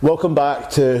Welcome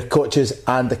back to Coaches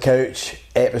and the Couch,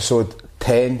 episode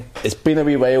 10. It's been a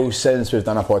wee while since we've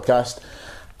done a podcast,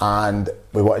 and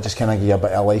we want to just kind of give you a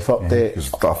bit of a life update.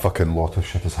 Because a fucking lot of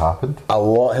shit has happened. A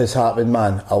lot has happened,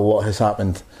 man. A lot has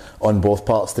happened on both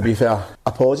parts, to be fair.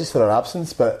 Apologies for our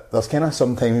absence, but there's kind of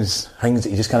sometimes things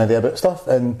that you just kind of do about stuff,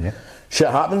 and shit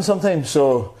happens sometimes.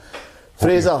 So,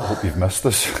 Fraser. Hope you've missed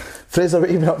us. Fraser, what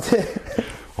have you been up to?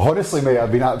 Honestly, mate,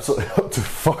 I've been absolutely up to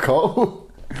fuck all.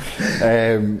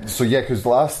 Because the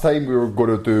last time we were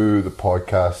going to do the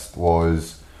podcast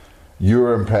was you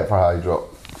were in prep for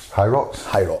High Rocks.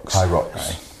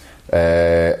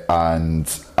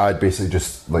 And I'd basically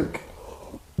just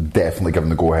definitely given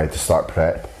the go ahead to start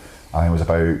prep. I think it was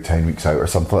about 10 weeks out or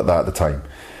something like that at the time.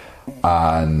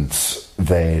 And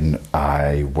then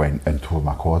I went into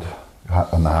my quad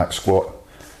on the hack squat,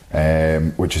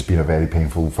 which has been a very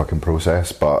painful fucking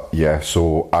process. But yeah,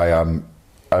 so I am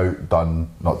out, done,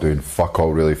 not doing fuck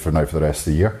all really for the rest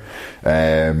of the year.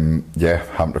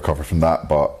 Haven't recovered from that,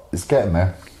 but it's getting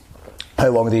there. How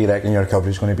long do you reckon your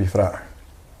recovery is going to be for that?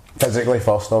 Physically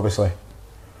first, obviously.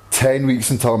 10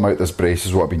 weeks until I'm out this brace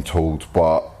is what I've been told,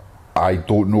 but I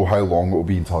don't know how long it will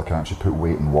be until I can actually put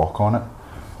weight and walk on it.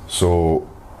 So,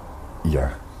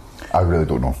 yeah, I really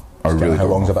don't know. How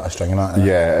long's a bit of string in that?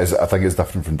 Yeah, I think it's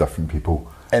different from different people.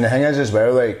 And the thing is as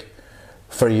well,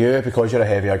 for you, because you're a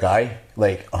heavier guy,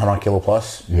 100 kilo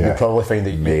plus, you probably find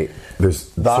that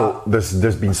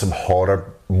there's been some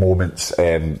horror moments.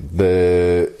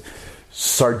 The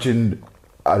surgeon,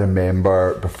 I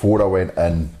remember before I went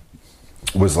in,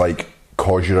 was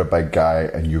cause you're a big guy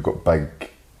and you've got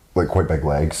quite big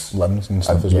legs, limbs and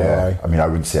stuff as well. I mean, I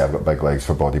wouldn't say I've got big legs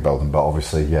for bodybuilding, but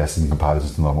obviously yes, in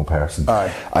comparison to a normal person.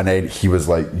 Aye. And then he was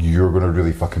like, you're going to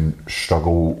really fucking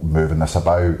struggle moving this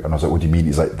about. And I was like, what do you mean?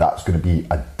 He's like, that's going to be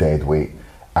a dead weight.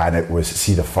 And it was,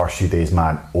 see, the first few days,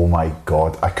 man, oh my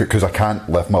god, because I can't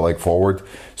lift my leg forward,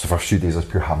 so the first few days I was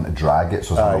pure having to drag it,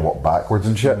 so I was having to walk backwards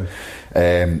and shit.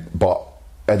 But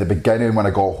at the beginning, when I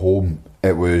got home,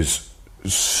 it was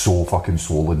so fucking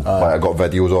swollen. I got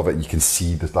videos of it and you can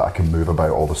see that I can move about,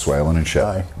 all the swelling and shit.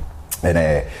 And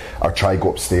I try to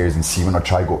go upstairs and see when I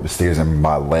try to go up the stairs and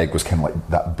my leg was kind of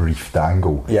that brief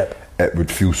dangle. Yep. It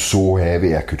would feel so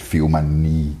heavy I could feel my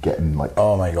knee getting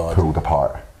oh my god, pulled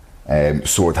apart.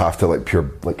 So I'd have to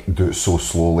do it so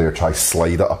slowly or try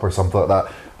slide it up or something like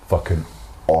that. Fucking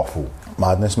awful.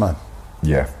 Madness, man.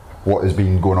 Yeah. What has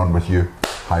been going on with you?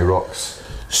 High Rocks.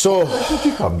 So when did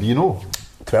you come? Do you know?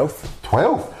 12?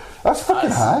 That's fucking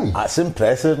high. That's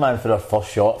impressive, man, for a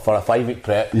first shot for a 5-week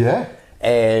prep. Yeah.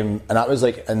 And that was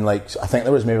I think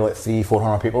there was maybe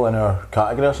 300-400 people in our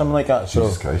category or something like that.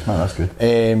 Jesus Christ, man, that's good.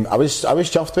 I was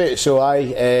chuffed with it. So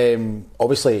I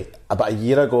obviously about a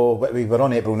year ago, we were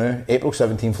on April now. April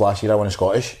 17th last year I won a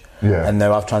Scottish. Yeah. And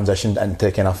now I've transitioned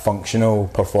into kind of functional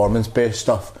performance based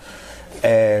stuff.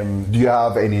 Do you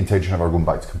have any intention of ever going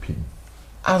back to competing?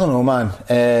 I don't know, man.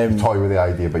 Toy with the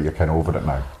idea, but you're kind of over it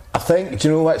now. I think, do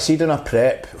you know what, see, doing a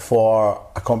prep for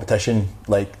a competition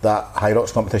like that High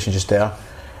Rocks competition just there,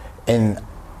 and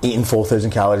eating 4,000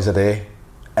 calories a day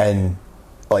in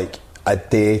a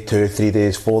day, 2, 3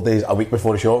 days, 4 days, a week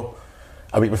before the show,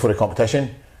 a week before the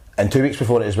competition, and 2 weeks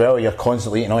before it as well, you're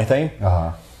constantly eating all the time.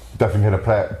 Different kind of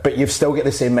prep. But you've still got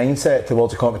the same mindset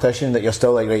towards the competition, that you're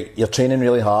still right, you're training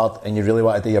really hard and you really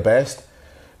want to do your best,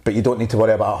 but you don't need to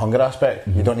worry about a hunger aspect.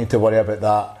 You don't need to worry about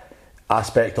that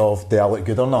aspect of do I look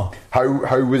good or not.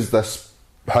 How was this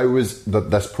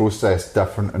process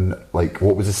different, and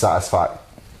what was the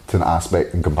satisfaction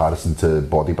aspect in comparison to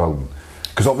bodybuilding?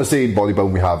 Because obviously in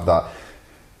bodybuilding we have that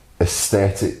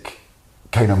aesthetic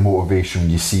kind of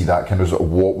motivation. You see that kind of,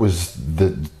 what was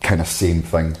the kind of same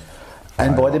thing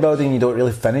in bodybuilding? You don't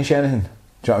really finish anything.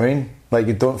 Do you know what I mean?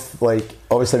 You don't,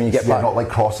 obviously when you get back, not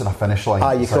crossing a finish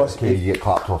line. You cross, you get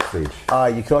clapped off stage.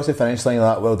 You cross the finish line,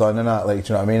 well done and that, do you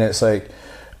know what I mean? It's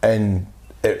and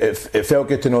it felt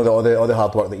good to know that all the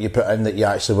hard work that you put in, that you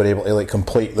actually were able to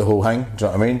complete the whole thing. Do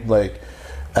you know what I mean?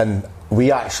 And we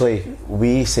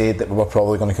said that we were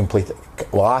probably going to complete it.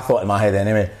 Well, I thought in my head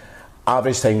anyway,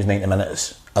 average time was 90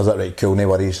 minutes. I was like, right, cool, no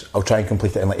worries. I'll try and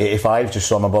complete it in 85, just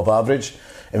so I'm above average.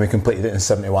 And we completed it in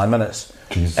 71 minutes.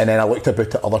 Jeez. And then I looked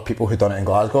about at other people who'd done it in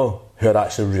Glasgow, who are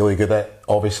actually really good at,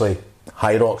 obviously,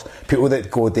 High Rocks. People that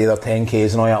go do their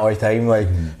 10Ks and all that all the time,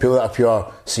 people that are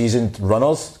pure seasoned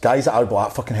runners, guys that I would be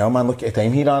like, fucking hell, man, look at the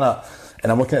time he ran at.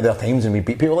 And I'm looking at their times and we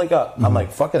beat people like that. I'm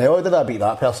like, fucking hell, how did I beat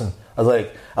that person? I was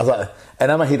like,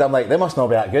 and in my head I'm like, they must not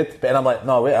be that good. But then I'm like,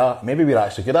 no, wait, maybe we're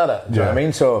actually good at it. Do you know what I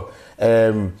mean? So,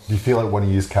 do you feel like one of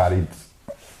you carried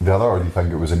the other, or do you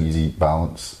think it was an easy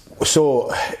balance?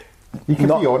 So, you can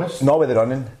be honest. Not with the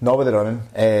running.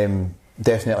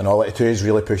 definitely not. Like the twos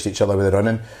really pushed each other with the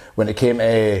running. When it came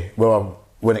to,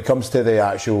 when it comes to the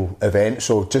actual event,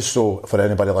 so just so for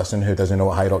anybody listening who doesn't know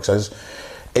what High Rocks is,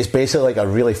 it's basically like a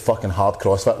really fucking hard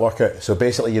CrossFit workout. So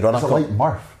basically you run Is it like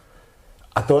Murph?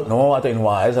 I don't know what it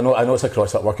is. I know it's a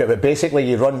CrossFit workout, but basically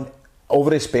you run over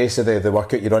the space of the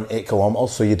workout, you run 8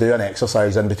 kilometres, so you do an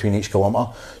exercise in between each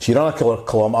kilometre. So you run a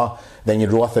kilometre, then you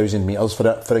row 1,000 metres for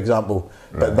it, for example.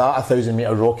 Right. But that 1,000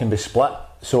 metre row can be split.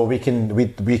 So we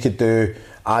could do,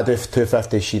 I do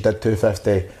 250, she did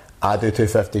 250, I do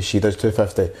 250, she does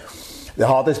 250. The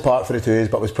hardest part for the two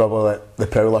but was probably the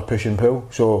prowler push and pull.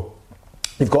 So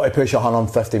you've got to push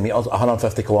 150 metres,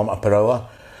 150 kilometre per hour,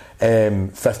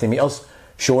 50 metres.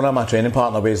 Shona, my training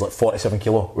partner, weighs like 47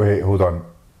 kilo. Wait, hold on.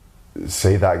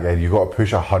 Say that again. You've got to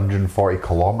push 140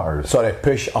 kilometres. Sorry,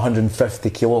 push 150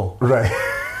 kilo. Right.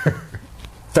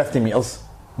 50 metres,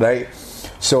 right?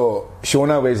 So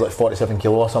Shona weighs like 47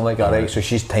 kilo or something like that, right? So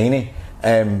she's tiny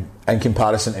in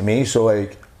comparison to me. So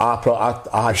like, I had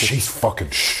to, she's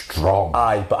fucking strong.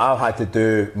 Aye, but I had to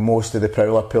do most of the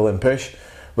prowler pull and push.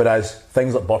 Whereas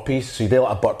things like burpees, so you do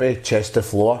like a burpee, chest to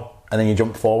floor, and then you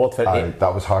jump forward for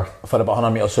that was hard. For about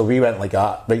 100 metres. So we went like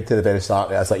that right to the very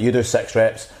start. It's like you do 6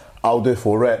 reps, I'll do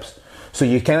 4 reps. So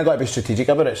you kind of got to be strategic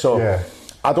about it. So yeah.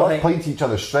 I don't think, play to each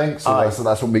other's strengths, so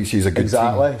that's what makes you a good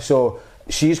exactly. team. So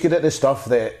she's good at the stuff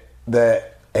that like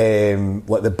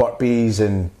the burpees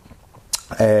and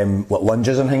like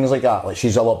lunges and things like that. Like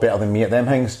she's a lot better than me at them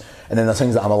things, and then there's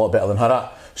things that I'm a lot better than her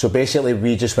at. So basically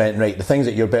we just went, right, the things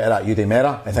that you're better at you do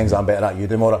more, and things that I'm better at you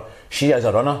do more. She is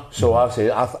a runner, so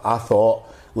obviously I thought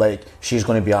like she's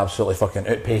going to be absolutely fucking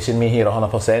outpacing me here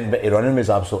 100%, but the running was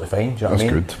absolutely fine. Do you know what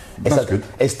I mean? That's good.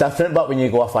 It's different, but when you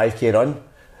go a 5k run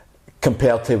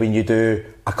compared to when you do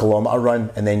a kilometre run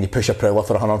and then you push a prowler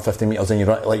for 150 metres and you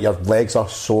run, like your legs are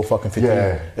so fucking fatigued.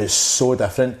 Yeah. It's so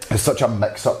different. It's such a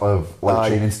mix up of like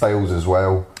training styles as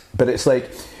well. But it's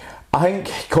like, I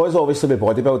think because obviously with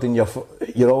bodybuilding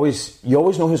you always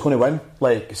know who's going to win.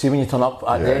 Like see when you turn up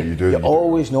that day, you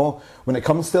always know. When it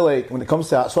comes to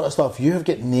that sort of stuff, you have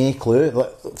got no clue.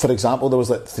 Like, for example, there was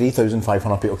like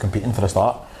 3,500 people competing for a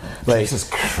start. Like, Jesus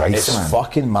Christ, it's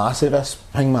fucking massive, this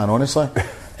thing, man, honestly.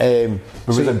 But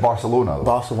was it in Barcelona though?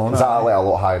 Barcelona. Is that like a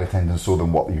lot higher attendance so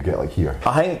than what you get like here?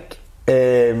 I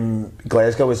think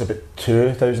Glasgow was about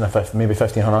 2,000, maybe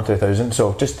 1,500, 2,000.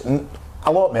 So just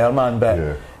a lot more, man.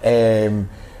 But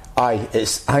I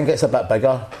think it's a bit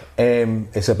bigger.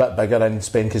 It's a bit bigger in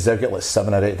Spain because they've got like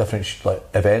 7 or 8 different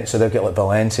events. So they've got like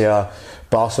Valencia,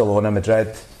 Barcelona,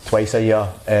 Madrid twice a year.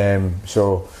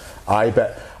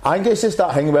 But I think it's just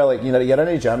that thing where like, you know, you're in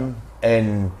a gym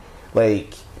and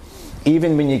like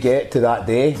even when you get to that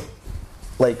day,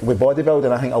 like with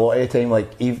bodybuilding, I think a lot of the time,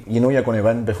 like you know you're going to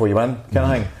win before you win, kind of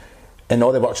thing, and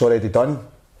all the work's already done,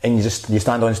 and you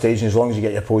stand on stage, and as long as you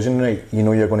get your posing right, you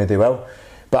know you're going to do well.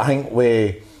 But I think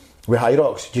with High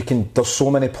Rocks, there's so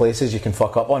many places you can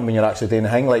fuck up on when you're actually doing the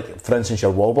thing. Like for instance,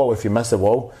 your wall ball. If you miss the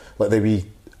wall, like the wee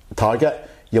target,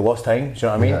 you lost time. Do you know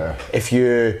what I mean? Yeah. If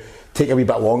you take a wee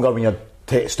bit longer when you're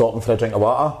stopping for a drink of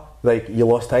water, like you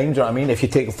lost time. Do you know what I mean? If you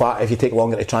take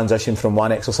longer to transition from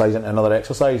one exercise into another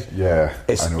exercise, your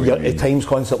time's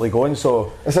constantly going.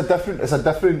 So it's a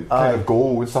different kind of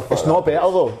goal and stuff. It's not better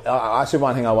though. That's the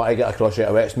one thing I want to get across right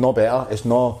away. It's not better. It's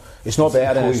not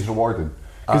better. It's rewarding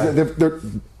because they're.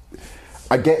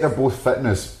 I get they're both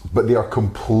fitness, but they are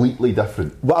completely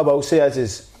different. What I will say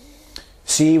is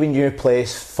see when you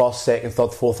place first, second,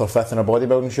 third, fourth or fifth in a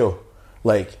bodybuilding show,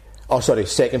 like,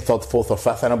 second, third, fourth or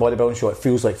fifth in a bodybuilding show, it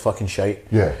feels like fucking shite.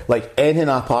 Yeah. Like anything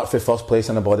apart from first place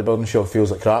in a bodybuilding show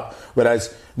feels like crap.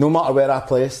 Whereas no matter where I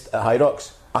placed at High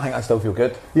Rocks, I think I still feel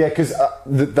good. Yeah, because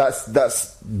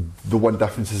that's the one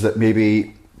difference is that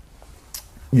maybe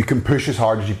you can push as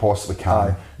hard as you possibly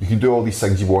can. Aye. You can do all these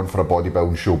things you want for a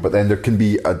bodybuilding show, but then there can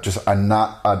be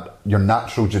your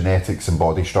natural genetics and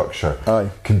body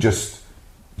structure can just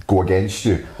go against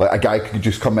you. Like a guy could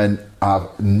just come in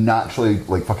naturally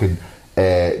like fucking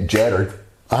Gerard.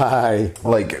 Aye.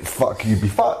 Like fuck, you'd be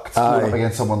fucked going up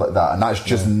against someone like that, and that's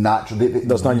just natural.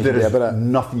 There's nothing you can do about it.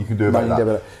 Nothing you can do about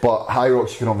that. But High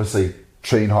Rocks, you can obviously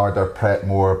train harder, prep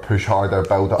more, push harder,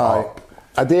 build it up.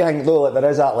 I do think though like, there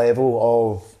is that level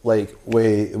of like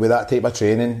with that type of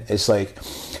training. It's like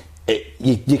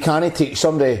you can't teach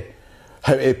somebody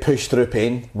how to push through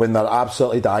pain when they're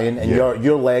absolutely dying and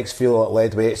your legs feel like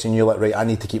lead weights and you're like, right, I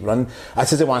need to keep running.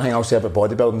 This is the one thing I'll say about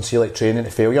bodybuilding. See, like training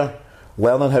to failure,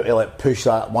 learning how to like push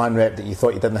that one rep that you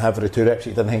thought you didn't have every 2 reps,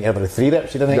 you didn't think every 3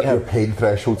 reps, you didn't think your pain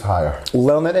threshold's higher.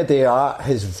 Learning to do that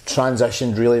has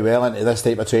transitioned really well into this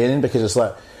type of training because it's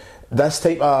like this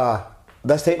type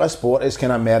of sport is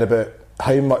kind of more about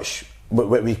how much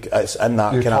it's in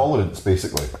that your kind tolerance,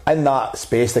 basically. In that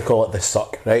space, they call it the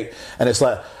suck, right? And it's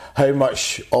like how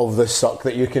much of the suck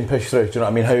that you can push through. Do you know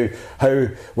what I mean? How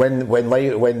when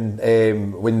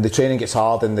the training gets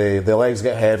hard and the legs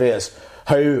get heavy, it's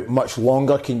how much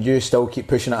longer can you still keep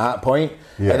pushing at that point?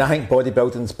 Yeah. And I think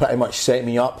bodybuilding's pretty much set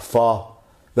me up for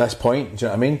this point. Do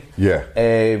you know what I mean? Yeah.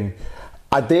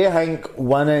 I do think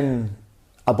winning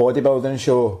a bodybuilding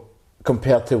show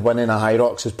compared to winning a High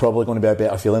Rocks is probably going to be a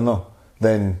better feeling though,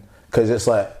 than because it's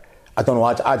like, I don't know,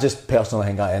 I just personally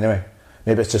think that anyway.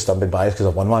 Maybe it's just I've been biased because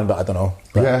I've won one, but I don't know.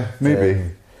 But, yeah,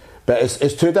 maybe. But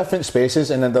it's two different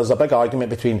spaces, and then there's a big argument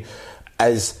between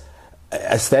is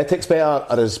aesthetics better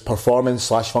or is performance /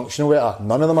 functional better.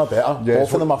 None of them are better. Yeah,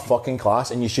 both of them are fucking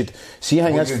class, and you should see how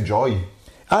you enjoy.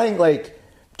 I think, like,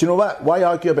 do you know what? Why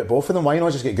argue about both of them? Why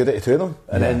not just get good at the two of them,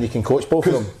 and then you can coach both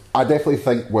of them? I definitely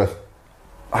think with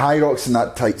High Rocks and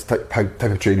that type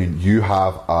of training, you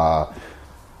have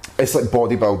it's like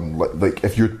bodybuilding. Like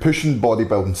if you're pushing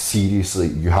bodybuilding seriously,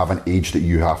 you have an age that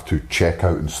you have to check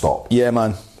out and stop. Yeah,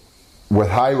 man. With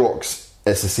High Rocks,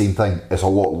 it's the same thing. It's a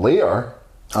lot later,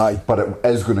 but it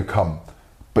is going to come.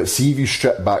 But see, if you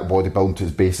strip back bodybuilding to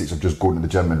its basics of just going to the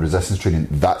gym and resistance training,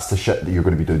 that's the shit that you're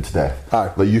going to be doing to death.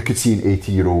 Like you could see an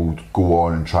 80-year-old go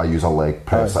on and try use a leg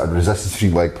press, a resistance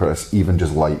training leg press, even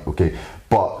just light, okay?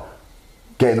 But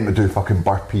getting them to do fucking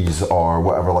burpees or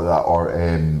whatever like that, or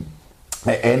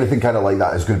anything kind of like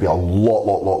that is going to be a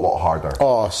lot harder.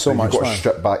 Oh, so much. You've got to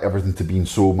strip back everything to being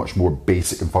so much more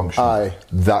basic and functional.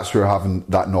 That's where having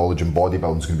that knowledge in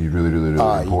bodybuilding is going to be really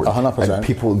important. 100%. And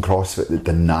people in CrossFit that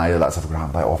deny that stuff,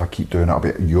 like, oh, if I keep doing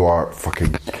it, you are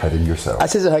fucking kidding yourself.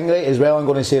 This is the thing, right? As well, I'm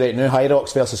going to say right now, High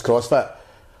Rocks versus CrossFit.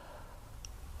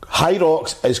 High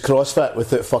Rocks is CrossFit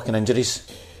without fucking injuries.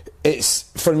 It's,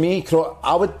 for me,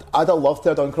 I'd have loved to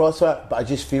have done CrossFit, but I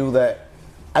just feel that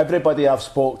everybody I've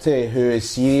spoke to who is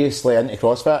seriously into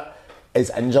CrossFit is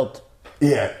injured.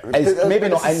 Yeah, is maybe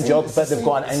not injured, but they've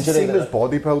got an injury. Same as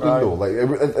bodybuilding though.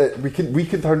 Like we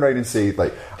can turn around and say,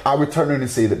 like, I would turn around and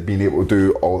say that being able to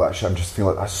do all that shit, I'm just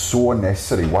feeling like that's so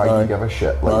unnecessary. Why do you give a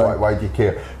shit? Like, why do you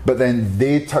care? But then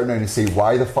they turn around and say,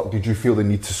 why the fuck did you feel the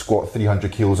need to squat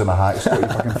 300 kilos in a hack squat, you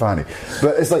fucking fanny?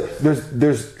 But it's like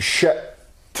there's shit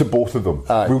to both of them.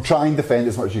 We'll try and defend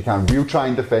as much as you can. We'll try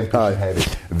and defend pushing heavy.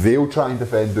 They'll try and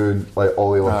defend doing like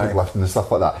all the Olympic lifting and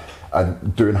stuff like that,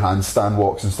 and doing handstand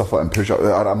walks and stuff like that, and push up.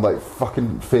 I'm like,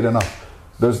 fucking fair enough.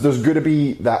 There's going to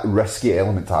be that risky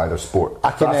element to either sport.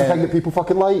 That's the thing that people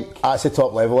fucking like. That's the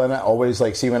top level in it. Always,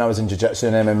 like, see, when I was in jiu-jitsu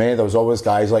and MMA, there was always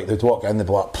guys like they'd walk in, they'd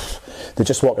be like, they'd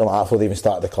just walk in like before they even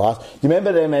started the class. You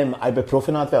remember them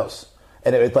ibuprofen adverts?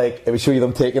 And it would show you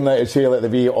them taking that. It would show you like the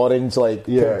wee orange bit with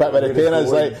the pain.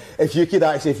 It's like if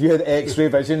you had X-ray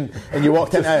vision and you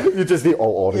walked into you just eat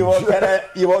all orange.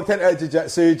 You walked into a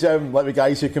jiu-jitsu gym like with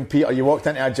guys who compete, or you walked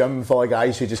into a gym full of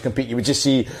guys who just compete. You would just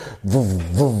see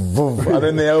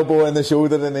around the elbow and the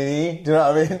shoulder and the knee. Do you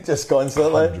know what I mean? Just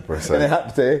constantly. 100%. And the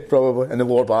hip too, probably, and the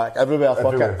lower back, everywhere.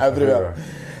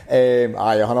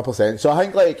 100%. So I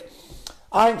think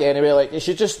anyway, like, you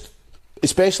should just.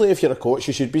 Especially if you're a coach,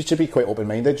 you should be quite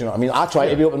open-minded. You know what I mean? I try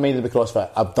to be open-minded with CrossFit.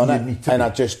 I've done it, and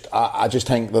I just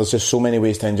think there's just so many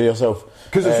ways to injure yourself.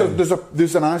 Because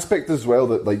there's an aspect as well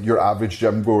that, like, your average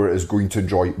gym goer is going to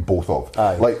enjoy both of.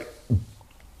 Like,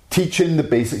 teaching the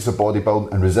basics of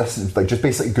bodybuilding and resistance, like just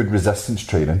basically good resistance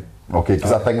training. Okay,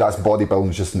 because I think that's bodybuilding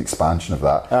is just an expansion of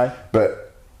that.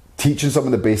 But teaching some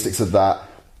of the basics of that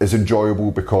is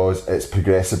enjoyable because it's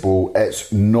progressible.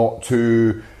 It's not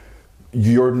too.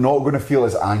 You're not going to feel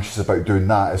as anxious about doing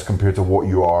that as compared to what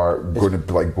you are going to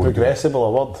be like. Progressible,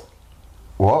 a word.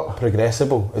 What?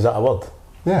 Progressible, is that a word?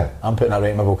 Yeah. I'm putting that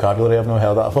right in my vocabulary. I've not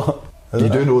heard that before. You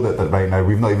do know that right now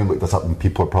we've not even looked this up, and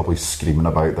people are probably screaming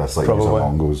about this like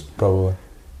probably. Goes. Probably.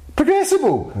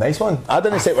 Progressible. Nice one. I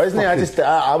didn't say it wasn't.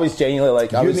 I was genuinely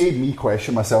like. You made me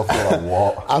question myself for a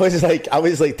lot. I was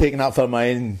like taking that for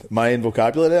my own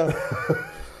vocabulary there.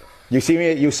 You'll see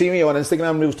me on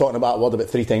Instagram reels talking about a word about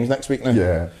 3 times next week now.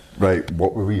 Yeah, right.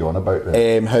 What were we on about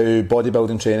then? How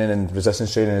bodybuilding training and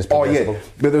resistance training is progressible. Oh yeah,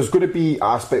 but there's going to be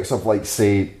aspects of, like,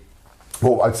 say,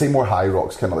 well, I'd say more High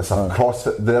Rocks kind of like stuff.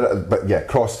 CrossFit there, but yeah,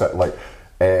 CrossFit, like,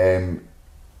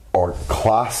 or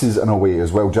classes in a way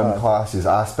as well, gym classes,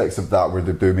 aspects of that where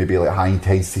they do maybe like high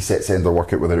intensity sets in their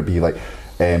workout, whether it be like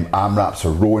AMRAPs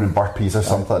or rowing and burpees or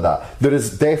something like that. There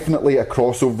is definitely a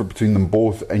crossover between them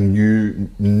both, and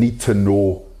you need to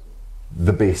know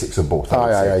the basics of both.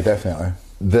 Aye, definitely.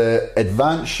 The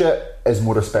advanced shit is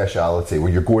more a speciality.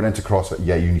 When you're going into CrossFit,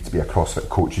 yeah, you need to be a CrossFit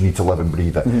coach. You need to live and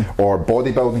breathe it. Mm-hmm. Or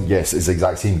bodybuilding, yes, it's the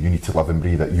exact same. You need to live and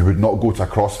breathe it. You would not go to a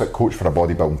CrossFit coach for a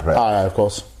bodybuilding prep. Aye, of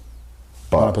course.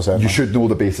 But 100%, you should know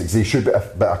the basics. They should be,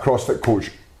 but a CrossFit coach,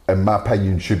 in my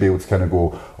opinion, should be able to kind of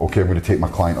go, okay, I'm going to take my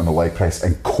client on the leg press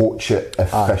and coach it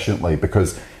efficiently,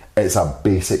 because it's a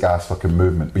basic ass fucking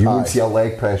movement. But you won't see a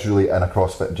leg press really in a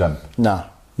CrossFit gym. No.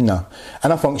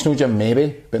 In a functional gym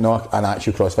maybe, but not an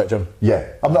actual CrossFit gym. Yeah,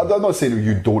 I'm not saying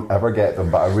you don't ever get them,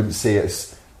 but I wouldn't say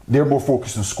they're more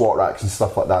focused on squat racks and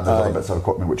stuff like that, and there's other bits of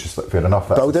equipment, which is fair enough.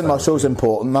 Building muscle is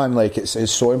important, man. Like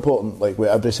it's so important, like with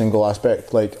every single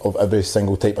aspect, like of every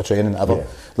single type of training ever. Yeah.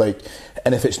 Like,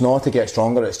 and if it's not to get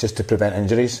stronger, it's just to prevent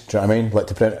injuries. Do you know what I mean? Like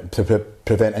to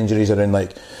prevent injuries around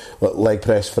like leg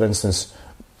press, for instance.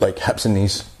 Like hips and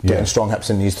knees, getting strong hips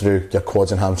and knees through your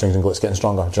quads and hamstrings and glutes getting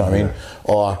stronger, do you know what I mean?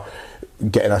 Or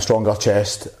getting a stronger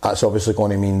chest, that's obviously going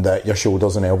to mean that your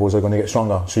shoulders and elbows are going to get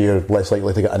stronger, so you're less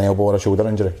likely to get an elbow or a shoulder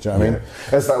injury, do you know what I mean?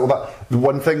 It's that the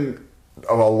one thing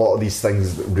of a lot of these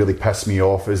things that really piss me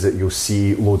off is that you'll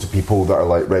see loads of people that are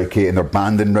like, right, okay, and they're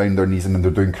banding round their knees and then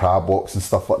they're doing crab walks and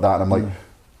stuff like that, and I'm like,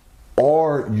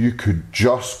 or you could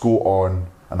just go on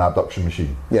an abduction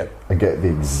machine and get the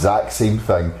exact same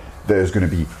thing that is going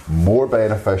to be more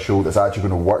beneficial, that's actually going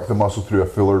to work the muscle through a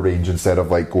fuller range, instead of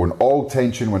like going all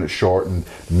tension when it's short and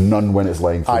none when it's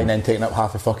lengthened. And then taking up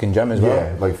half the fucking gym as well.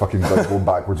 Yeah, like fucking like going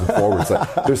backwards and forwards.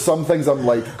 Like, there's some things I'm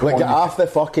like get off the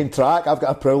fucking track, I've got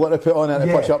a prowler to put on it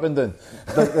and push up and down.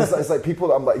 Like, it's like people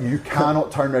that I'm like, you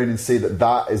cannot turn around and say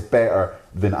that is better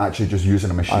than actually just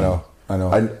using a machine. I know.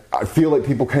 And I feel like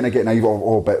people kind of get naive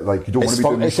a bit, like you don't want to be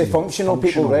doing it's a functional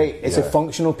people, right? It's a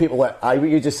functional people. Like, what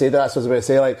you just said, that's what I was about to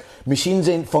say. Like, machines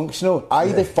ain't functional.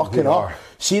 They fucking are.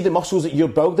 See the muscles that you're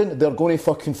building, they're going to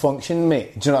fucking function,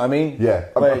 mate. Do you know what I mean? Yeah.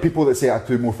 Like, people that say I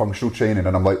do more functional training,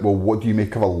 and I'm like, well, what do you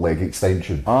make of a leg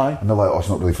extension? And they're like, oh, it's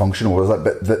not really functional. I was like,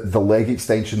 but the leg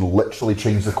extension literally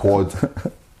trains the quad.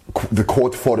 The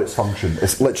quad for its function.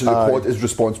 It's literally the quad is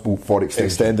responsible for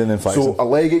extending and flexing. So a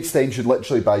leg extension,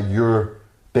 literally by your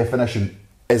definition,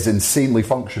 is insanely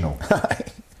functional.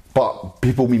 But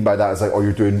people mean by that is like, oh,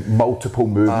 you're doing multiple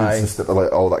movements and stuff,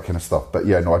 like all that kind of stuff. But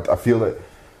yeah, no, I feel that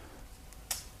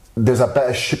there's a bit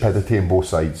of stupidity on both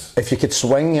sides. If you could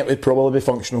swing, it would probably be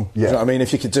functional. Do you know what I mean?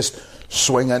 If you could just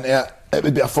swing into it, it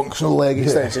would be a functional leg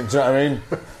extension. Do you know what I mean?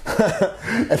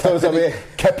 If there was a way,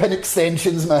 kipping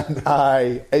extensions, man.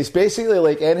 It's basically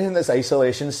like anything that's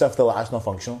isolation stuff. That's not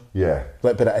functional. Yeah,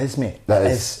 but it is, mate.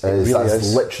 It is. Really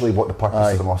that's literally what the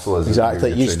purpose of the muscle is.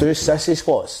 Exactly. You do sissy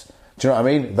squats. Do you know what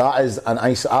I mean? That is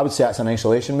I would say that's an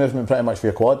isolation movement, pretty much for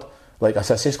your quad. Like a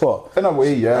sissy squat. In a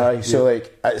way, yeah. So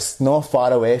like, it's not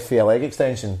far away for your leg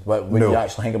extension, but when you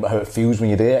actually think about how it feels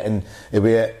when you do it and the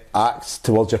way it acts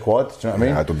towards your quad, do you know what I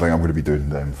mean? I don't think I'm going to be doing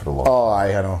them for a long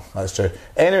time. I know, that's true.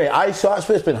 Anyway, so that's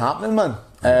what's been happening,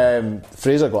 man.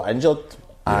 Fraser got injured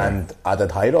and I did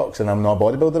high rocks, and I'm not a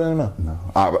bodybuilder anymore. No.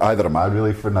 Either am I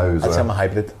really for now. I'd say I'm a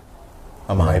hybrid.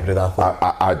 I'm a hybrid athlete.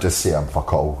 I just say I'm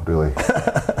fuck all, really.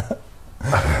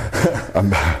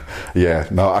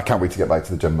 I can't wait to get back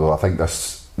to the gym though. I think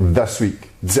this week,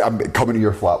 coming to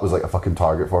your flat was like a fucking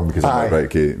target for me, because I'm like, right,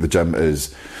 okay, the gym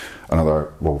is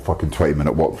another fucking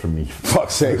 20-minute walk from me.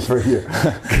 Fuck's sake, for you.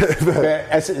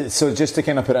 So just to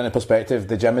kind of put it into perspective,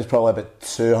 the gym is probably about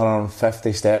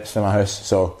 250 steps from my house,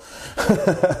 so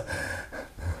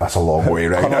that's a long way,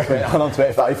 right?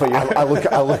 125 for you. I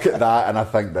look at that and I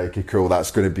think, okay, cool,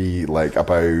 that's going to be like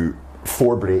about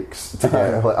 4 breaks to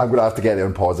get. Like, I'm going to have to get there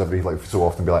and pause every so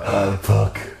often and be like,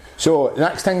 fuck. So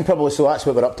next thing probably, so that's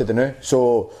what we're up to now.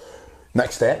 So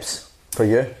next steps for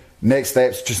you? Next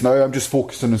steps, just now I'm just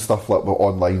focusing on stuff like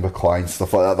online with clients,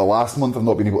 stuff like that. The last month I've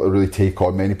not been able to really take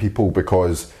on many people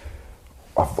because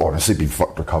I've honestly been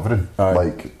fucked recovering.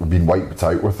 Like, I've been wiped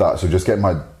out with that. So just getting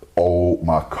all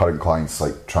my current clients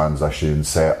like transition,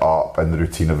 set up and the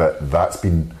routine of it, that's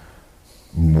been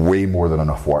way more than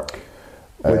enough work.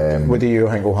 What do you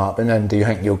think will happen, and do you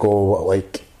think you'll go do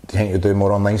you think you'll do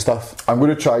more online stuff? I'm going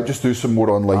to try just do some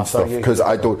more online stuff, because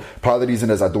I don't. Part of the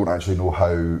reason is I don't actually know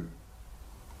how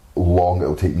long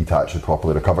it'll take me to actually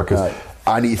properly recover, because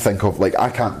I need to think of,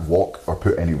 I can't walk or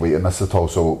put any weight in this at all,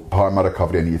 so part of my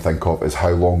recovery I need to think of is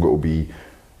how long it will be.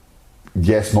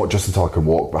 Yes, not just until I can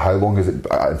walk, but how long is it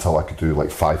until I could do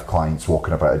 5 clients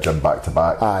walking about a gym back to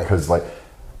back, because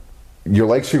your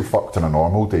legs feel fucked on a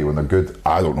normal day when they're good.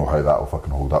 I don't know how that'll fucking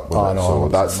hold up with it.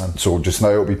 No, so just now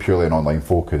it'll be purely an online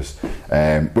focus,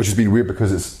 which has been weird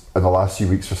because it's in the last few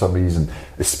weeks for some reason,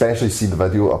 especially see the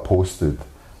video I posted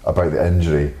about the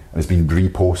injury, and it's been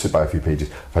reposted by a few pages.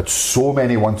 I've had so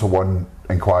many one-to-one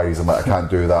inquiries. I'm like, I can't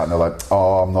do that, and they're like,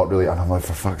 oh, I'm not really, and I'm like,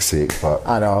 for fuck's sake. But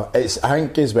I know, I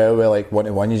think as well with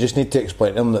one-to-one, you just need to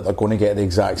explain to them that they're going to get the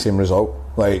exact same result.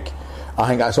 I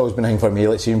think that's always been a thing for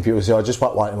me, seeing people say, I just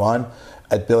want one-to-one,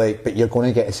 I'd be like, but you're going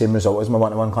to get the same result as my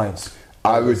one-to-one clients.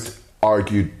 I would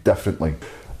argue differently.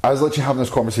 I was literally having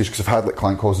this conversation because I've had like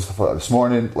client calls and stuff like that this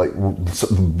morning. Like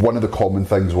one of the common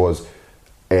things was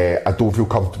I don't feel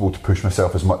comfortable to push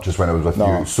myself as much as when I was with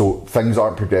you, so things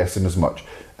aren't progressing as much.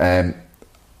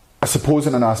 I suppose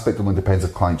in an aspect it depends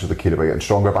if clients really care about getting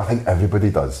stronger, but I think everybody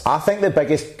does. I think the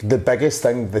biggest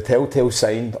thing, the telltale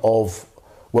sign of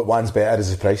what one's better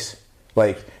is the price.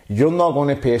 Like, you're not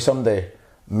going to pay somebody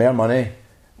more money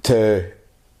to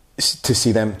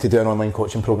see them, to do an online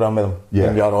coaching program with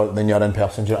them than you're in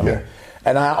person. Do you know what I mean?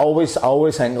 And I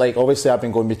always think, like, obviously I've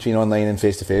been going between online and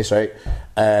face to face, right?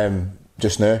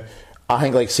 Just now, I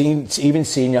think like even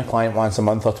seeing your client once a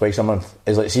month or twice a month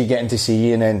is like, getting to see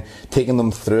you and then taking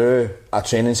them through a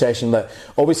training session. Like,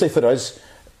 obviously for us,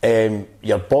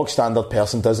 your bog standard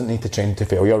person doesn't need to train to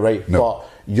failure, right? No. But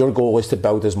your goal is to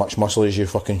build as much muscle as you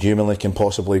fucking humanly can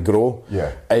possibly grow.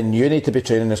 Yeah. And you need to be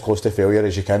training as close to failure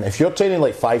as you can. If you're training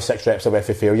like 5-6 reps away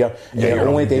for failure, and you're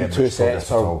only doing 2 sets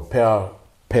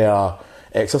per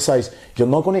exercise, you're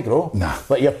not going to grow. Nah.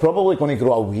 Like, you're probably going to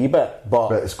grow a wee bit, but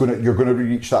you're going to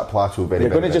reach that plateau very.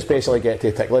 You're going to just basically get to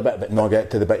a tickly bit, but not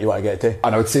get to the bit you want to get to.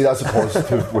 And I would say that's a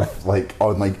positive with like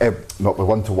on like not with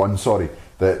one-to-one. Sorry,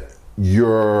 that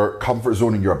your comfort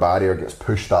zone and your barrier gets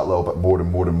pushed that little bit more and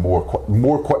more and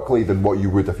more quickly than what you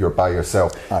would if you're by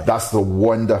yourself. Aye. That's the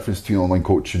one difference between online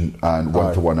coaching and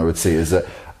one-to-one. I would say is that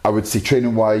I would say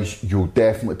training wise, you'll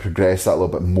definitely progress that a little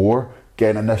bit more.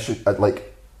 Getting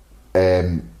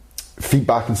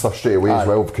feedback and stuff straight away as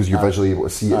well, because you're visually able to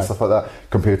see it and stuff like that,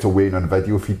 compared to waiting on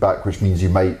video feedback, which means you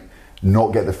might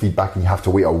not get the feedback and you have to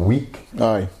wait a week.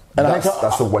 Aye. And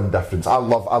that's the one difference. I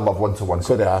love one-to-one.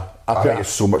 So I think it's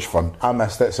so much fun. I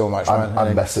missed it so much, man.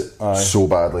 I miss it so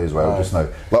badly as well just now.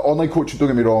 Like, online coaching, don't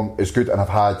get me wrong, it's good, and I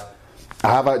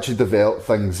have actually developed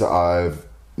things that I've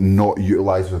not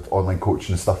utilised with online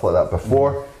coaching and stuff like that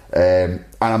before. And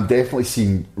I'm definitely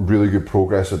seeing really good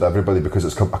progress with everybody because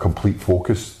it's a complete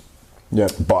focus. Yeah.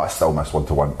 But I still miss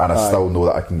one-to-one, and I still know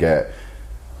that I can get.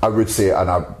 I would say,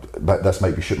 this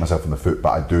might be shooting myself in the foot, but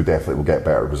I do definitely will get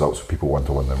better results with people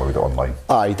one-to-one than we do online.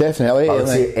 Aye, definitely. I would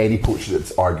say any coach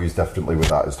that argues differently with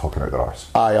that is talking out their arse.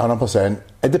 Aye, 100%.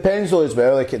 It depends though as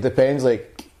well. Like, it depends,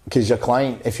 like, because your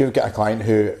client, if you've got a client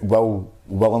who will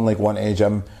willingly go into a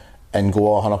gym and go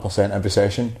 100% every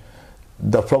session,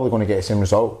 they're probably going to get the same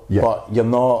result. Yeah. But you're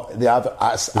not. They have.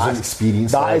 There's an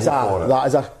experience. That is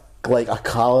a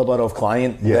caliber of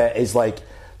client that is like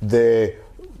the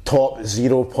top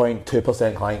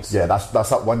 0.2% clients. Yeah, that's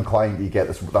that one client you get.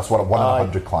 That's what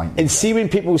 100 clients. And see, when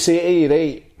people say to you,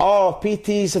 right, oh,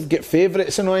 PTs have got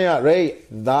favourites and all that, right?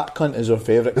 That cunt is our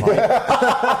favourite client.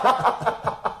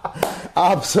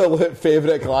 Absolute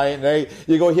favourite client, right?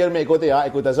 You go here, mate, go to that,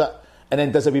 he go, does it, and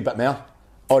then does a wee bit more.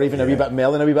 Or even a wee bit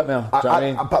more than a wee bit more. Do you know what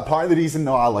I mean? But part of the reason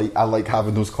I like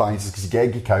having those clients is because you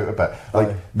get geek out a bit.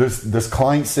 Like, there's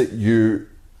clients that you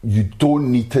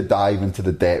don't need to dive into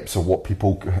the depths of what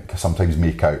people sometimes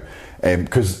make out.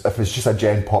 Because if it's just a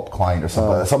gen pop client or something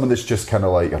like that, someone that's just kind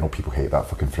of like, I know people hate that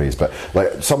fucking phrase, but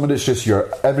like someone that's just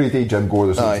your everyday gym goer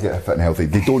that's looking to get fit and healthy,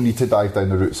 they don't need to dive down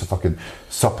the roots of fucking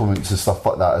supplements and stuff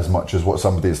like that as much as what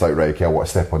somebody's like, right, okay, I want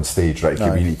to step on stage, right,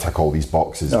 okay, we need to tick all these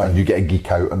boxes, and you get a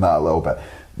geek out on that a little bit.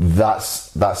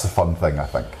 That's the fun thing, I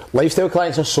think. Lifestyle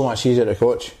clients are so much easier to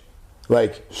coach.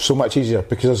 Like, so much easier,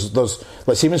 because there's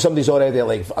like, see when somebody's already at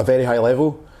like a very high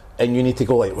level and you need to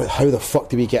go like, how the fuck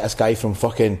do we get this guy from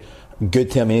fucking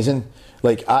good to amazing?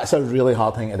 Like, that's a really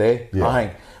hard thing to do, I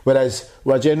think. Whereas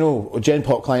with a gen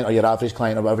pop client or your average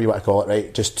client or whatever you want to call it,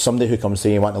 right, just somebody who comes to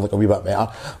you and want to look a wee bit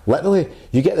better, literally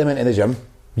you get them into the gym,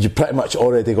 you pretty much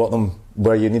already got them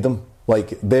where you need them.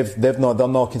 Like, they're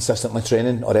not consistently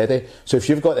training already. So if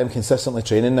you've got them consistently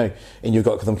training now, and you've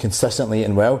got them consistently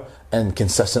eating well, and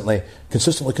consistently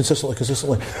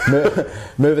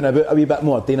moving about a wee bit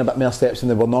more, doing a bit more steps than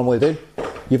they will normally do,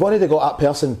 you've already got that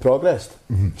person progressed.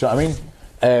 Do you know what I mean?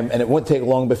 And it won't take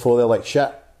long before they're like,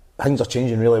 shit, things are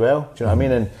changing really well. Do you know what I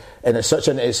mean? And it's such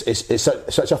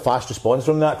a fast response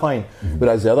from that client,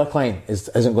 whereas the other client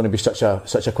isn't going to be such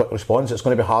a quick response. It's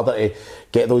going to be harder to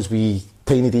get those wee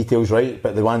tiny details right,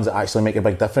 but the ones that actually make a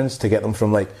big difference to get them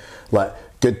from like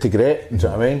good to great. Do you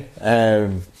know what I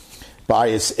mean? But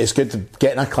it's good to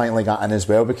getting a client like that in as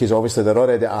well, because obviously they're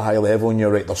already at a high level and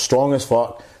you're right, they're strong as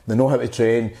fuck, they know how to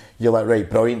train, you're like, right,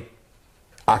 brilliant,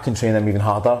 I can train them even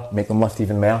harder, make them lift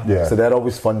even more. Yeah. So they're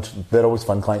always fun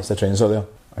clients to train, so they're.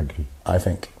 I agree.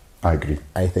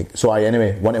 I think. So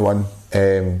anyway, one-to-one,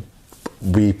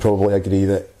 we probably agree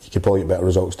that you could probably get better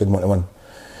results than one-to-one.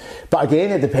 But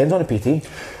again, it depends on the PT.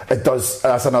 It does.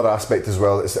 That's another aspect as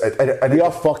well. We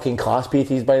are fucking class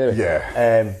PTs, by the way.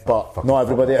 Yeah. But not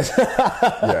everybody is.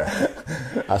 Yeah.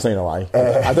 That's not even a lie.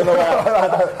 I don't know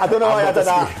why. I don't know why I did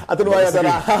that. I don't know why I did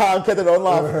that. I'm kidding on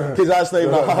laugh, because that's not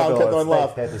even I'm kidding on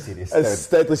laugh. Deadly serious. It's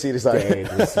deadly serious.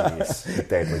 Deadly serious.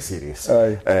 Deadly serious.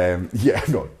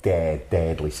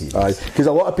 Deadly serious. Because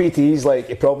a lot of PTs, like,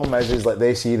 the problem is like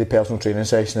they see the personal training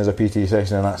session as a PT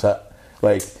session, and that's it.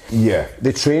 Like,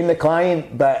 they train the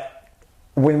client, but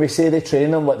when we say they train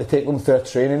them, like, they take them through a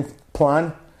training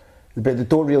plan, but they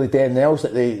don't really do anything else.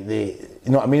 Like, they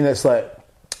you know what I mean? It's like,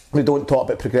 they don't talk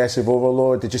about progressive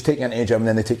overload. They just take you into a gym and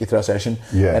then they take you through a session,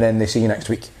 and then they see you next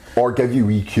week. Or give you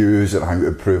wee cues on how to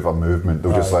improve a movement.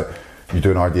 They'll just like, you're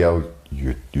doing RDL,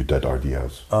 you did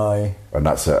RDLs. Aye. And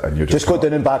that's it. And you're just go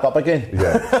down and back up again.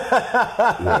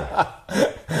 Yeah.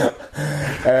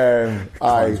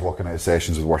 He's walking out of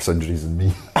sessions with worse injuries than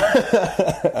me.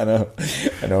 I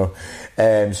know.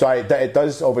 So it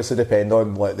does obviously depend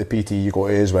on, like, the PT you go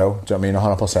to as well. Do you know what I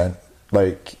mean? 100%.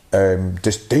 Like,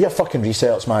 just do your fucking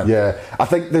research, man. Yeah, I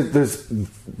think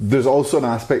there's also an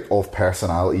aspect of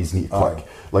personalities need to click.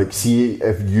 Like, see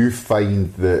if you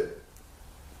find that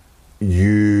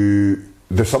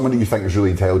there's someone that you think is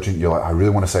really intelligent, you're like, I really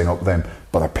want to sign up with them,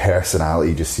 but their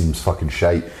personality just seems fucking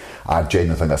shite. I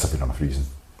genuinely think that's a fair enough reason.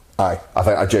 I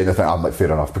genuinely think I'm like,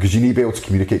 fair enough, because you need to be able to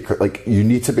communicate. Like, you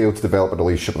need to be able to develop a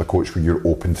relationship with a coach where you're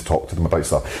open to talk to them about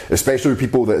stuff, especially with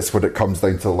people that's when it comes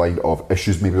down to the line of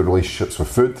issues, maybe relationships with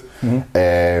food,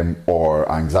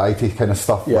 or anxiety kind of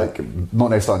stuff. Like, not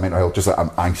necessarily mental health, just like,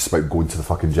 I'm anxious about going to the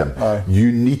fucking gym.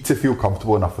 You need to feel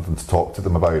comfortable enough with them to talk to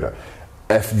them about it.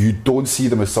 If you don't see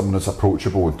them as someone that's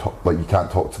approachable and like, you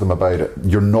can't talk to them about it,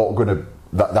 you're not going to,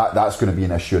 that's going to be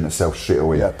an issue in itself straight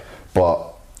away. But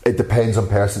it depends on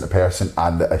person to person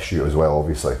and the issue as well,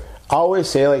 obviously. I always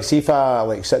say, like, see if I,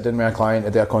 like, sit down with a client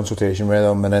to do a consultation with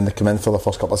them, and then they come in for the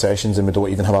first couple of sessions and we don't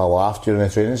even have a laugh during the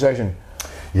training session.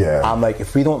 I'm like,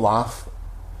 if we don't laugh,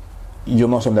 you're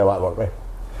not somebody I want to work with.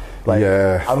 Like,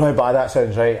 I don't know how bad that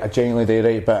sounds, right? I genuinely do,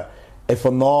 right? But if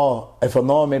we're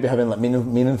not maybe having, like,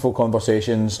 meaningful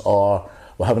conversations, or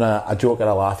we're having a joke or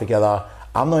a laugh together,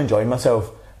 I'm not enjoying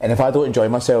myself. And if I don't enjoy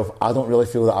myself, I don't really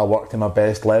feel that I worked to my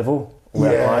best level.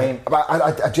 But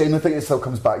I genuinely think it still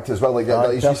comes back to as well, like,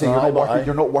 as you say,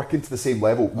 you're not working to the same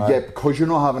level. Because you're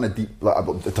not having a deep, like,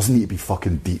 it doesn't need to be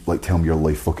fucking deep, like telling your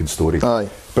life fucking story.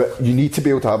 But you need to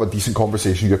be able to have a decent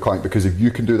conversation with your client, because if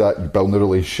you can do that, you build a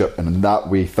relationship, and in that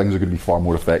way things are going to be far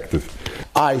more effective.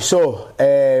 So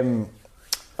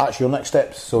that's your next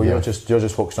steps. So you're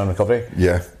just focused on recovery.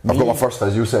 I've got my first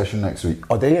physio session next week.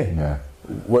 Oh, do you? Yeah.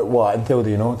 What until do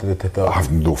you know? I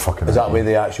have no fucking idea. Is that with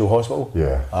the actual hospital?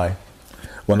 Yeah. Aye.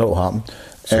 Wonder what will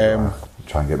happen.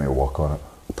 Try and get me a walk on it.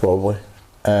 Probably.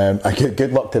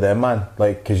 Good luck to them, man.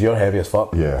 Like, because you're heavy as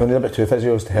fuck. Don't need about 2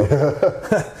 physios to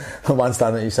help. One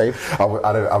standing at your side. I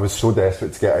was so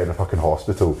desperate to get out of the fucking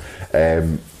hospital.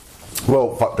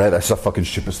 Well, fuck, Brett, this is a fucking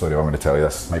stupid story I'm going to tell you.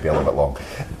 This might be a little bit long.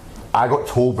 I got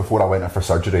told before I went in for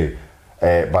surgery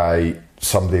by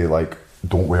somebody, like,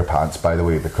 don't wear pants, by the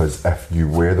way, because if you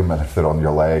wear them and if they're on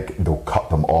your leg, they'll cut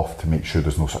them off to make sure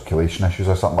there's no circulation issues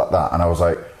or something like that. And I was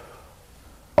like,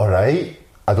 alright,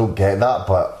 I don't get that,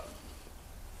 but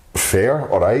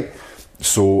fair, alright.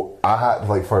 So I had,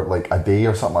 like, for like a day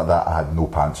or something like that, I had no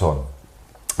pants on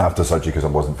after surgery because I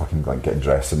wasn't fucking, like, getting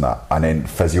dressed and that. And then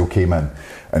physio came in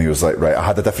and he was like, right, I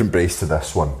had a different brace to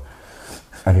this one.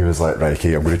 And he was like, right,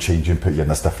 okay, I'm going to change you and put you in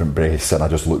this different brace. And I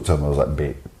just looked at him and I was like,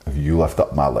 mate, if you lift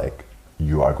up my leg,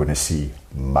 you are going to see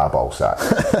my ball sack. He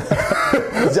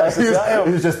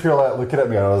was just purely like looking at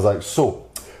me, and I was like, so,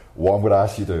 what I'm going to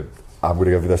ask you to do, I'm going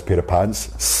to give you this pair of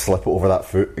pants, slip it over that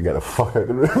foot, and get the fuck out of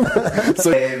the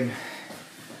room.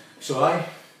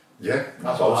 Yeah,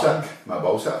 my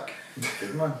ball sack.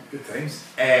 Good man, good times.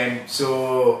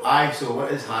 So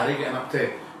what is Harry getting up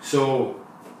to? So,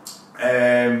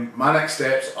 my next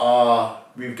steps are,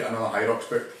 we've got another Hyrox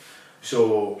booked.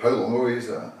 So how long away is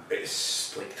that?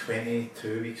 It's like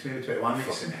 22 weeks, maybe 21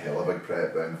 weeks. Fucking hell of a big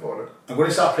prep then for it. I'm going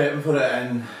to start prepping for it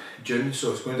in June,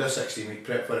 so it's going to do a 16-week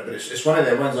prep for it. But it's one of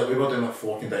them ones, like, we were doing like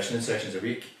 4 conditioning sessions a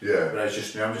week. Whereas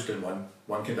just now I'm just doing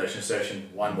one conditioning session,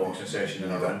 1 boxing session,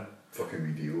 and a run. Fucking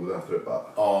me deal after it,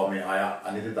 but oh mate,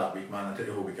 I needed that week, man. I took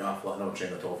a whole week off, like, I never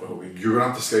trained at all for a whole week. You're going to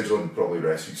have to schedule in probably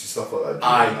rest weeks and stuff like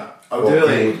that. I'll do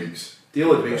like deal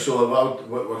with weeks. So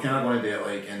we're kind of going to do it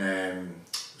like in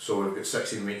so we've got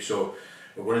 16 weeks, so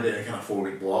we're going to do it in kind of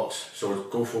 4-week blocks. So we'll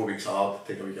go 4 weeks hard,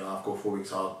 take a week off, go 4 weeks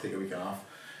hard, take a week off,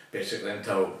 basically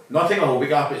until, not take a whole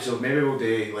week off, but so maybe we'll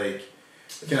do like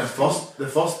kind of the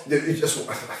first.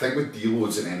 I think with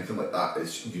deloads and anything like that,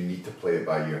 is you need to play it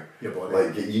by your body.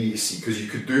 Like you need to see, because you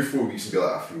could do 4 weeks and be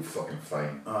like, I feel fucking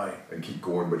fine, and keep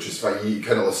going, which is fine. You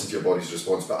kind of listen to your body's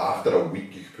response, but after a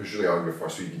week, you could push really hard. Your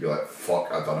first week, you'd be like,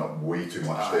 fuck, I've done it way too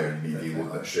much there, and you need to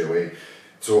deload that straight away.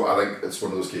 So I think it's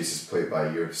one of those cases, play it by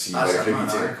ear. See like if you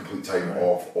take a complete time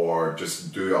off, or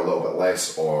just do a little bit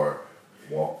less, or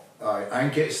what. I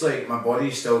think it's like my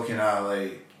body's still kind of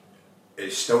like,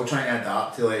 it's still trying to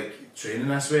adapt to like training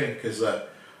this way, because like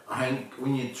I think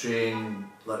when you train,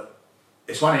 like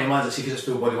it's one of them ones that see because it's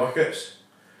full body workouts,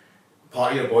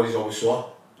 part of your body's always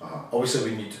sore.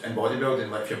 Obviously when you in bodybuilding,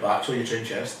 like if your back's sore you train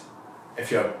chest, if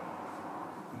your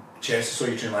chest is sore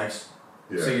you train legs.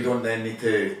 So you don't then need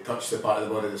to touch the part of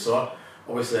the body that's sore.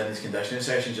 Obviously in these conditioning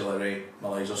sessions you're like, right, my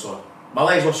legs are sore. My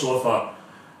legs were sore for,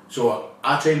 so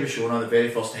I trained with Shona the very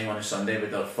first time on a Sunday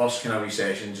with our first kind of wee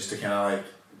session, just to kind of like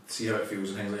see how it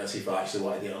feels and things like that, see if I actually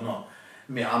want to do it or not.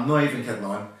 Mate, I'm not even kidding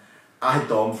on. I had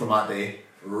Dom from that day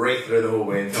right through the whole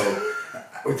way until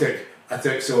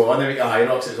so on the week of High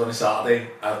Rocks, it was on a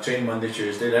Saturday. I trained Monday,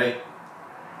 Tuesday, right?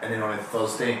 And then on a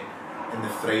Thursday and the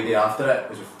Friday after it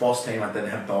was the first time I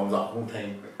didn't have DOMs that whole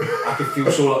time. I could feel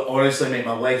so, honestly mate,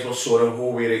 my legs were sore the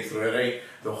whole way right through it, right?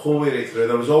 The whole way right through.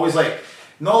 There was always like,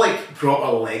 not like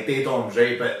proper leg day DOMs,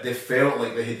 right? But they felt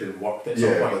like they had been worked at some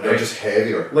point. Like they're just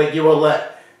heavier. Like you were like,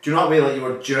 do you know what I mean? Like you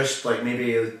were just like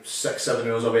maybe 6-7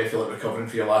 hours away from like recovering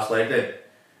for your last leg day.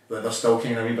 Like they're still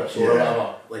kind of a wee bit sore or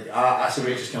whatever. Like that's the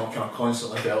way it just kind of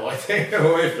constantly felt like the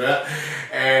whole way through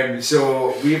it.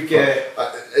 So we've got...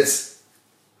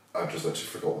 I just literally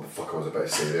forgot what the fuck I was about to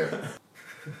say there.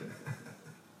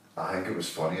 I think it was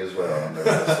funny as well. I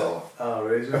never thought. Oh,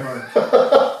 razor man.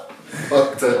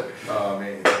 Fucked it. Oh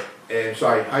mate.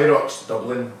 Sorry, High Rocks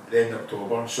Dublin, the end of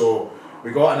October. So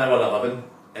we got an hour 11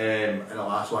 in the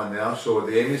last one there. So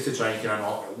the aim is to try and kind of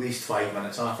knock at least 5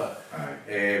 minutes off it.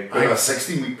 Aye. Like a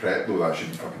 16-week prep though, that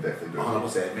should be fucking definitely doable.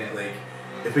 100% mate. Like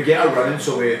if we get a running,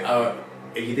 so we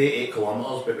you do 8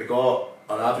 kilometres, but we got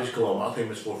our average kilometre time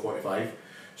was 4:45.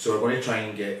 So we're going to try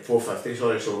and get 4:50.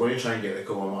 Sorry. So we're going to try and get the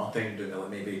kilometre time down to like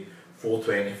maybe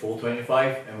 4:20,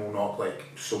 4:25, and we'll knock like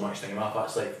so much time off.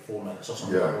 That's like 4 minutes or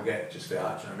something. We'll get just for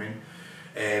that. Do you know what I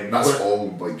mean? That's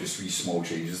all like just wee small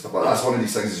changes stuff like that. That's one of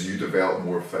these things, is you develop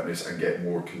more fitness and get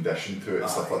more condition to it and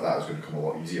stuff like that is going to come a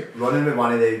lot easier. Running with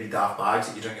one of the wee daft bags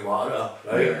that you drink your water out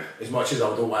of, right? Yeah. As much as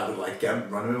I don't want to look like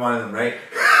Gimp, running with one of them, right?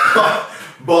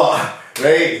 but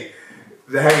right,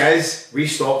 the thing is, we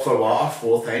stopped for water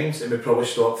 4 times and we probably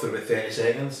stopped for about 30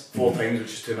 seconds. 4 times,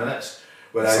 which is 2 minutes.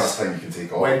 Whereas that's the time you can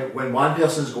take off. When one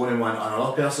person's going and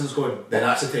another person's going, then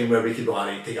that's the time where we could be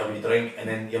like, take a wee drink and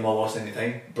then you're not lost any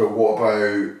time. But what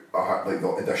about like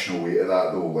the additional weight of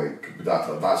that though? Like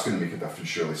that's going to make a difference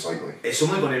surely slightly. It's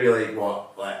only going to be like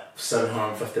what, like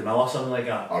 750 mil or something like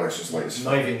that. Or it's just like it's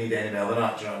not even need any more than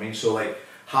that. Do you know what I mean? So like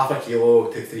half a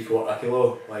kilo to 3/4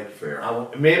 kilo. Like fair.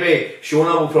 Maybe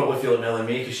Shona will probably feel it more than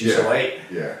me because she's so light.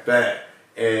 Yeah. But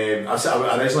originally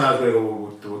I was going to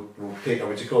go. We'll take a,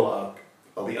 what do you call it?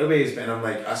 A litre base, but I'm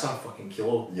like, that's a fucking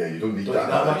kilo. Yeah, you don't need that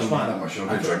much, man. You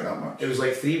don't drink that much. It was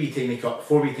like 4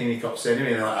 wee tiny cups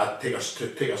anyway, and I'd take a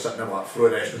sip and like throw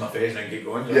the rest in my face and then keep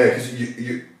going. Yeah, because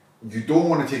you don't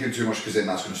want to take it too much because then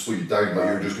that's going to slow you down, but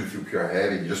you're just going to feel pure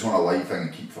heavy. You just want a light thing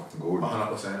and keep fucking going.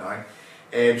 100%, aye.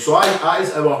 So that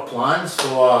is our plans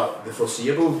for the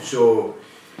foreseeable. So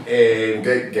we'll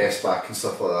get guests back and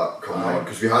stuff like that coming on,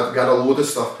 because we had a load of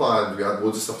stuff planned. We had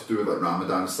loads of stuff to do with like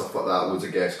Ramadan and stuff like that. Loads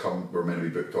of guests were meant to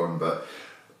be booked on, but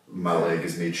my leg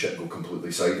has made shit go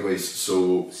completely sideways.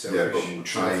 So but we'll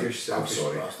try. I'm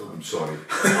sorry.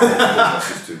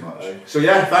 This is too much. So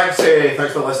yeah, thanks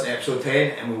for listening to episode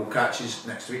 10, and we will catch you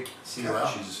next week. See you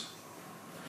later.